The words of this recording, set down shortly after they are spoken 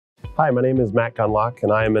Hi, my name is Matt Gunlock,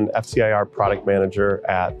 and I am an FTIR product manager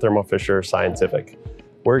at Thermo Fisher Scientific.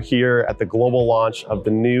 We're here at the global launch of the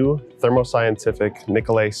new Thermo Scientific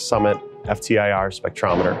Nicolet Summit FTIR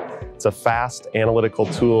spectrometer. It's a fast analytical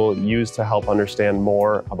tool used to help understand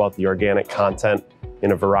more about the organic content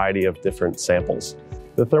in a variety of different samples.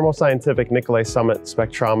 The Thermo Scientific Nicolet Summit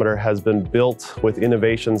spectrometer has been built with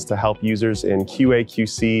innovations to help users in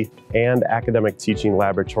QA/QC and academic teaching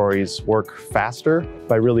laboratories work faster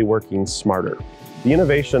by really working smarter. The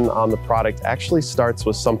innovation on the product actually starts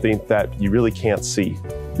with something that you really can't see.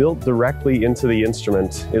 Built directly into the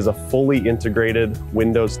instrument is a fully integrated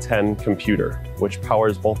Windows 10 computer, which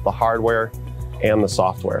powers both the hardware and the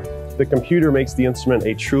software. The computer makes the instrument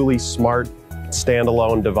a truly smart,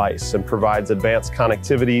 standalone device and provides advanced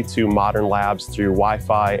connectivity to modern labs through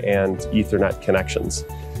Wi-Fi and Ethernet connections.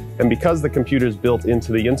 And because the computer is built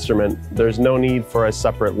into the instrument, there's no need for a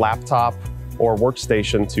separate laptop or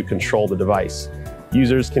workstation to control the device.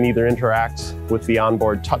 Users can either interact with the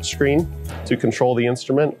onboard touchscreen to control the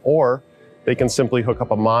instrument, or they can simply hook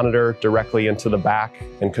up a monitor directly into the back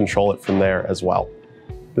and control it from there as well.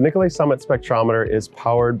 The Nicolet Summit spectrometer is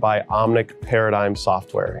powered by Omnic Paradigm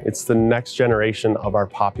software. It's the next generation of our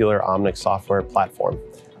popular Omnic software platform.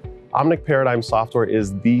 Omnic Paradigm software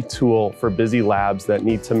is the tool for busy labs that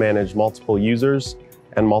need to manage multiple users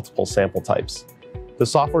and multiple sample types. The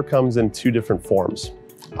software comes in two different forms.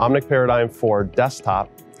 Omnic Paradigm for desktop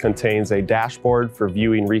contains a dashboard for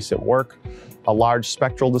viewing recent work, a large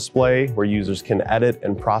spectral display where users can edit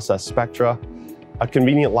and process spectra, a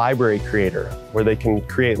convenient library creator where they can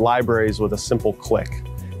create libraries with a simple click,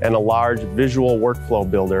 and a large visual workflow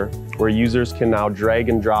builder where users can now drag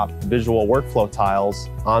and drop visual workflow tiles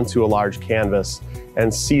onto a large canvas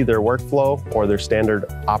and see their workflow or their standard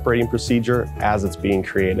operating procedure as it's being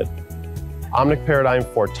created. Omnic Paradigm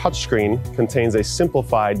for touchscreen contains a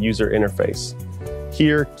simplified user interface.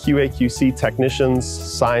 Here, QA/QC technicians,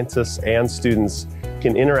 scientists, and students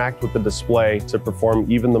can interact with the display to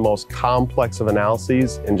perform even the most complex of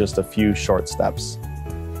analyses in just a few short steps.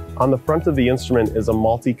 On the front of the instrument is a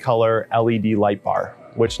multicolor LED light bar,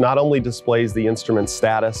 which not only displays the instrument's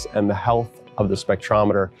status and the health of the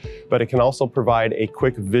spectrometer, but it can also provide a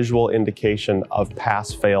quick visual indication of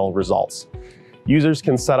pass-fail results. Users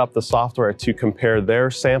can set up the software to compare their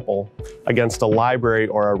sample against a library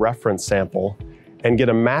or a reference sample and get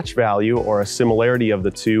a match value or a similarity of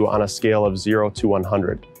the two on a scale of 0 to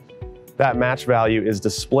 100. That match value is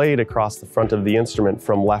displayed across the front of the instrument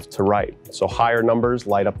from left to right. So higher numbers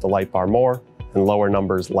light up the light bar more and lower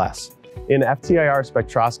numbers less. In FTIR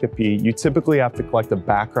spectroscopy, you typically have to collect the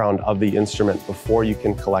background of the instrument before you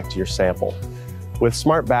can collect your sample. With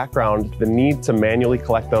Smart Background, the need to manually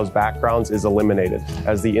collect those backgrounds is eliminated,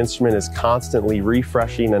 as the instrument is constantly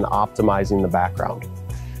refreshing and optimizing the background.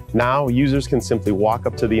 Now, users can simply walk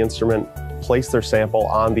up to the instrument, place their sample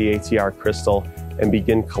on the ATR crystal, and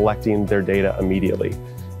begin collecting their data immediately.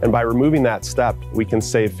 And by removing that step, we can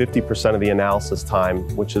save 50% of the analysis time,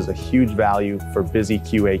 which is a huge value for busy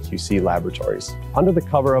QA/QC laboratories. Under the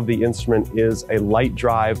cover of the instrument is a light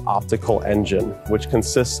drive optical engine, which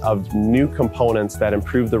consists of new components that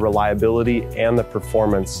improve the reliability and the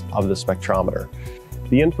performance of the spectrometer.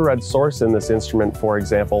 The infrared source in this instrument, for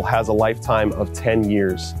example, has a lifetime of 10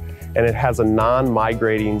 years, and it has a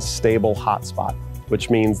non-migrating stable hotspot, which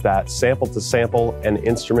means that sample to sample and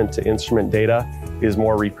instrument to instrument data is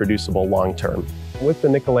more reproducible long-term. With the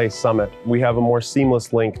Nicolet Summit, we have a more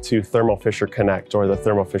seamless link to Thermo Fisher Connect, or the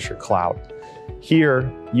Thermo Fisher Cloud.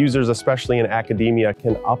 Here, users, especially in academia,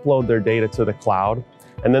 can upload their data to the cloud,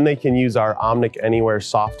 and then they can use our Omnic Anywhere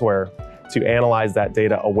software to analyze that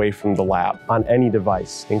data away from the lab on any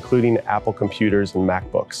device, including Apple computers and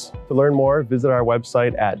MacBooks. To learn more, visit our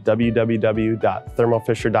website at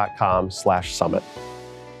www.thermofisher.com/summit.